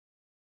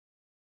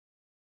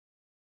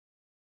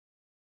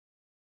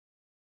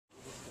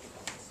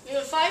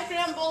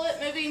5-gram bullet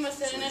moving with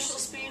an initial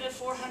speed of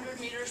 400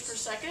 meters per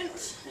second.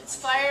 It's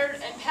fired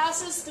and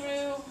passes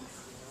through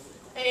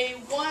a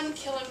 1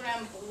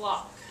 kilogram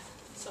block.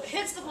 So it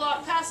hits the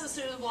block, passes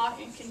through the block,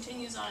 and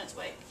continues on its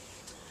way.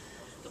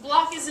 The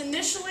block is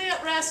initially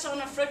at rest on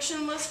a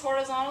frictionless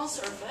horizontal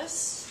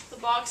surface. The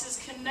box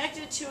is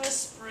connected to a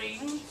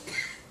spring.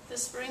 The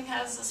spring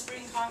has a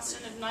spring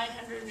constant of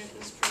 900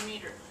 newtons per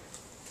meter.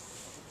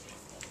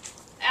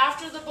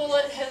 After the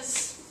bullet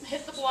has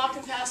hit the block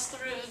and passed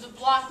through, the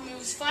block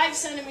moves 5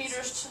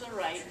 centimeters to the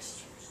right.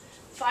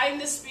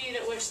 Find the speed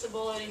at which the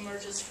bullet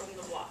emerges from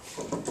the block.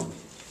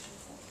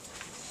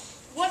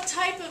 What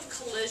type of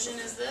collision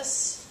is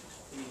this?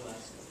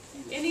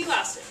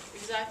 Inelastic,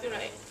 exactly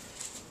right.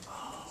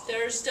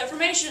 There's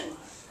deformation.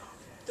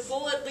 The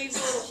bullet leaves a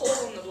little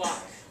hole in the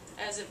block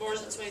as it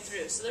bores its way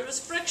through. So there was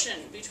friction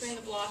between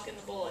the block and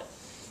the bullet.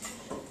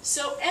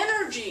 So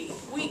energy,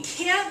 we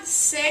can't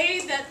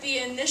say that the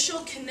initial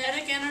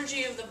kinetic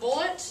energy of the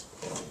bullet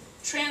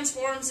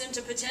transforms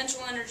into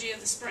potential energy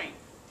of the spring,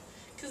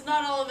 because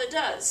not all of it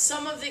does.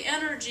 Some of the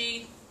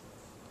energy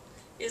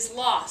is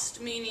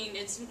lost, meaning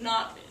it's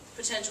not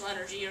potential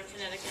energy or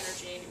kinetic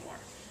energy anymore.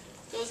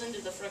 It goes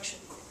into the friction.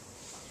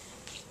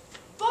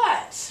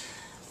 But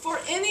for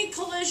any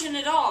collision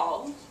at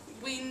all,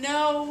 we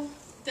know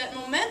that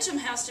momentum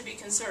has to be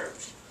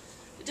conserved.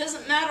 It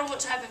doesn't matter what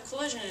type of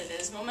collision it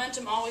is,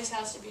 momentum always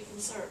has to be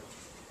conserved.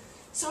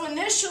 So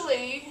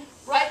initially,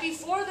 right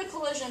before the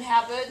collision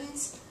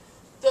happens,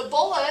 the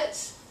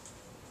bullet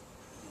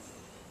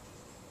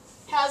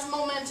has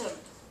momentum.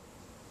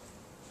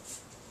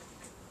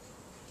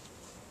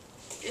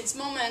 Its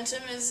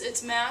momentum is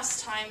its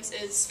mass times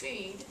its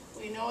speed.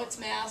 We know its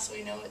mass,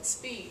 we know its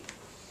speed.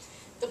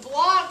 The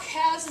block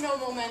has no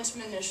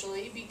momentum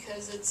initially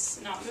because it's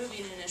not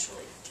moving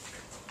initially.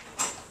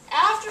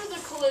 After the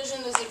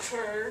collision has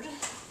occurred,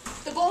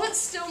 the bullet's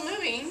still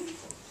moving.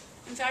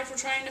 In fact, we're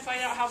trying to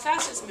find out how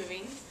fast it's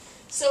moving.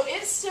 So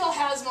it still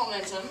has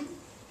momentum.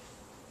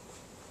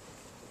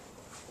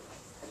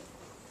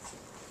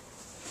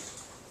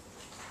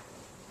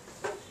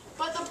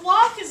 But the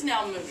block is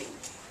now moving.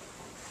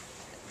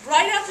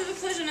 Right after the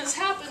collision has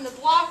happened, the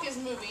block is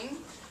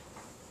moving.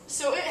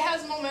 So it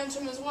has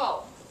momentum as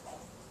well.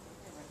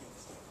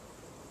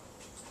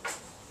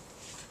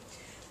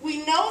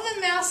 We know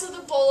the mass of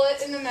the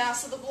bullet and the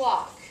mass of the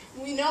block.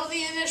 We know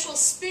the initial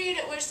speed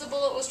at which the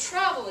bullet was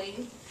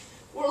traveling.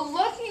 We're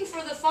looking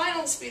for the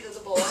final speed of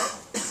the bullet,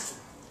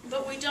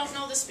 but we don't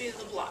know the speed of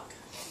the block.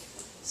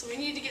 So we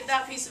need to get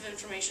that piece of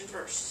information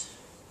first.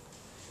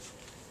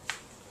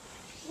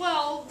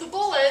 Well, the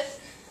bullet,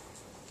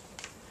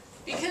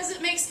 because it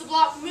makes the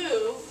block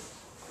move,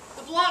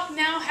 the block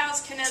now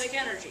has kinetic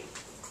energy.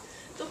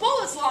 The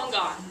bullet's long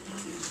gone.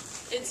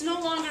 It's no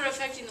longer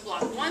affecting the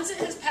block. Once it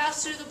has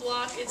passed through the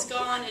block, it's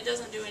gone. It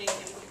doesn't do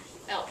anything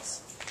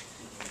else.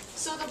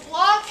 So the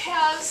block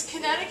has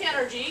kinetic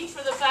energy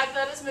for the fact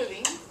that it's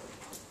moving.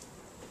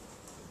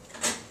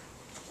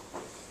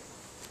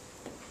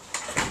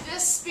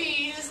 This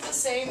speed is the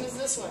same as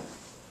this one.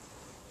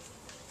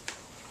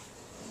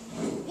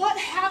 What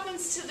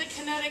happens to the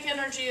kinetic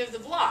energy of the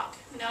block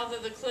now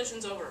that the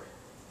collision's over?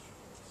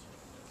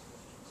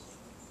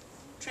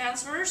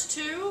 Transfers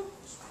to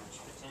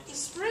the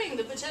spring,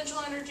 the potential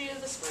energy of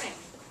the spring.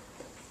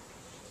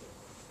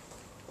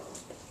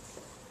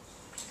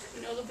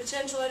 You know the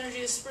potential energy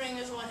of the spring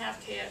is 1/2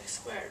 kx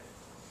squared.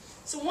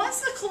 So once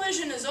the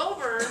collision is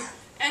over,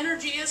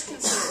 energy is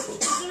conserved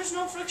because there's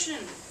no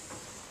friction.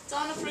 It's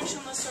on a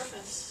frictionless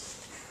surface.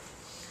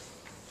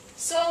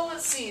 So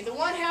let's see, the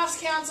 1/2s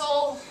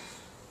cancel.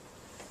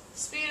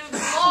 Speed of the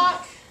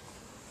block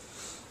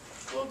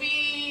will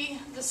be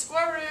the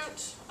square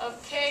root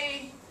of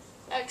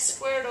kx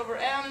squared over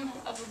m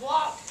of the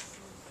block.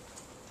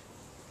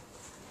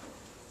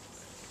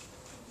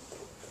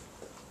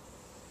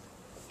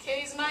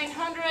 K is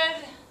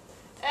 900.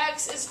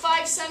 X is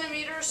 5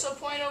 centimeters, so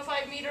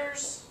 0.05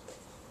 meters.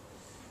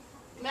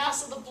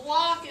 Mass of the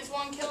block is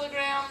 1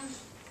 kilogram.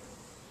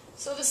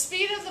 So the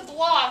speed of the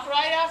block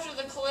right after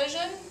the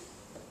collision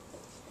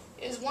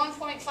is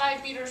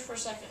 1.5 meters per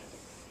second.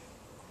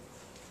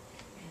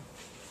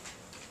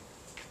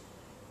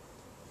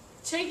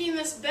 Taking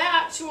this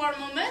back to our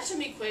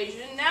momentum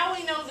equation, now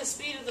we know the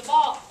speed of the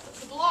block.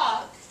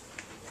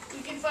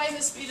 We can find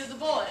the speed of the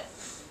bullet.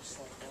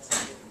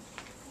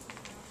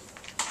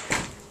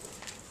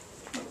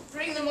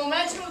 Bring the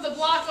momentum of the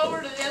block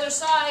over to the other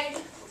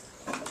side.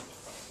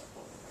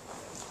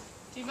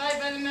 Divide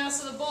by the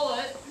mass of the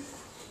bullet.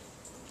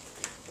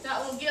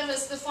 That will give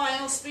us the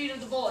final speed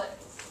of the bullet.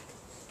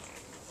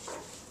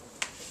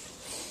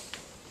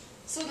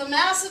 So the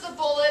mass of the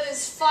bullet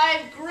is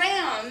 5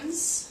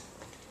 grams.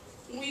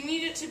 We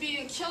need it to be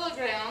in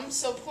kilograms,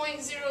 so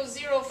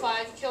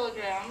 0.005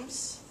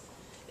 kilograms.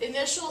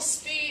 Initial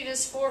speed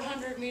is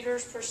 400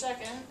 meters per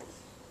second.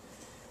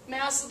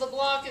 Mass of the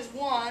block is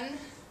 1.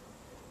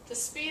 The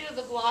speed of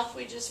the block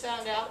we just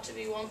found out to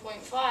be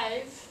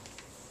 1.5.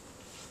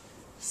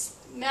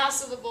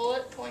 Mass of the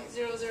bullet,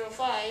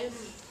 0.005.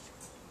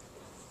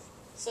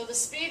 So the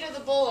speed of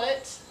the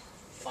bullet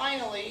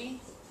finally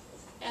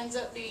ends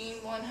up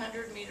being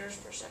 100 meters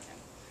per second.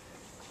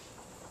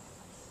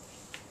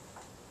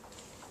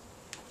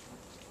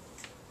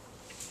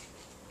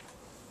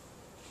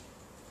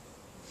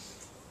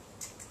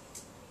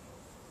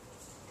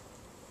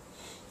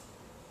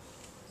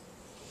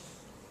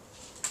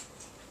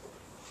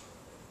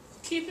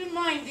 Keep in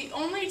mind, the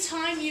only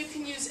time you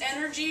can use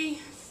energy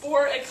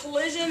for a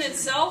collision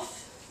itself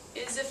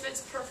is if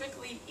it's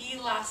perfectly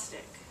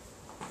elastic.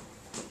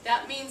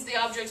 That means the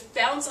objects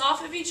bounce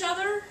off of each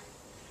other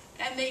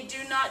and they do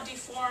not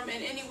deform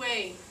in any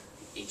way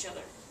each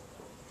other.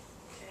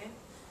 Okay?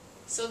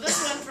 So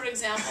this one, for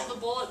example, the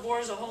bullet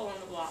bores a hole in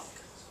the block.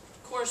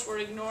 Of course, we're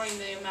ignoring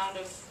the amount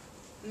of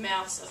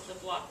mass of the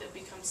block that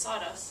becomes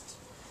sawdust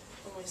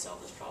when we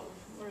solve this problem.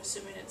 We're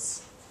assuming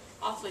it's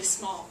awfully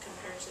small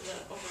compared to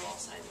the overall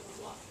size of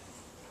the block.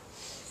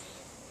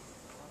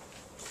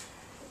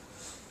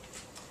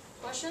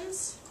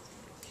 Questions?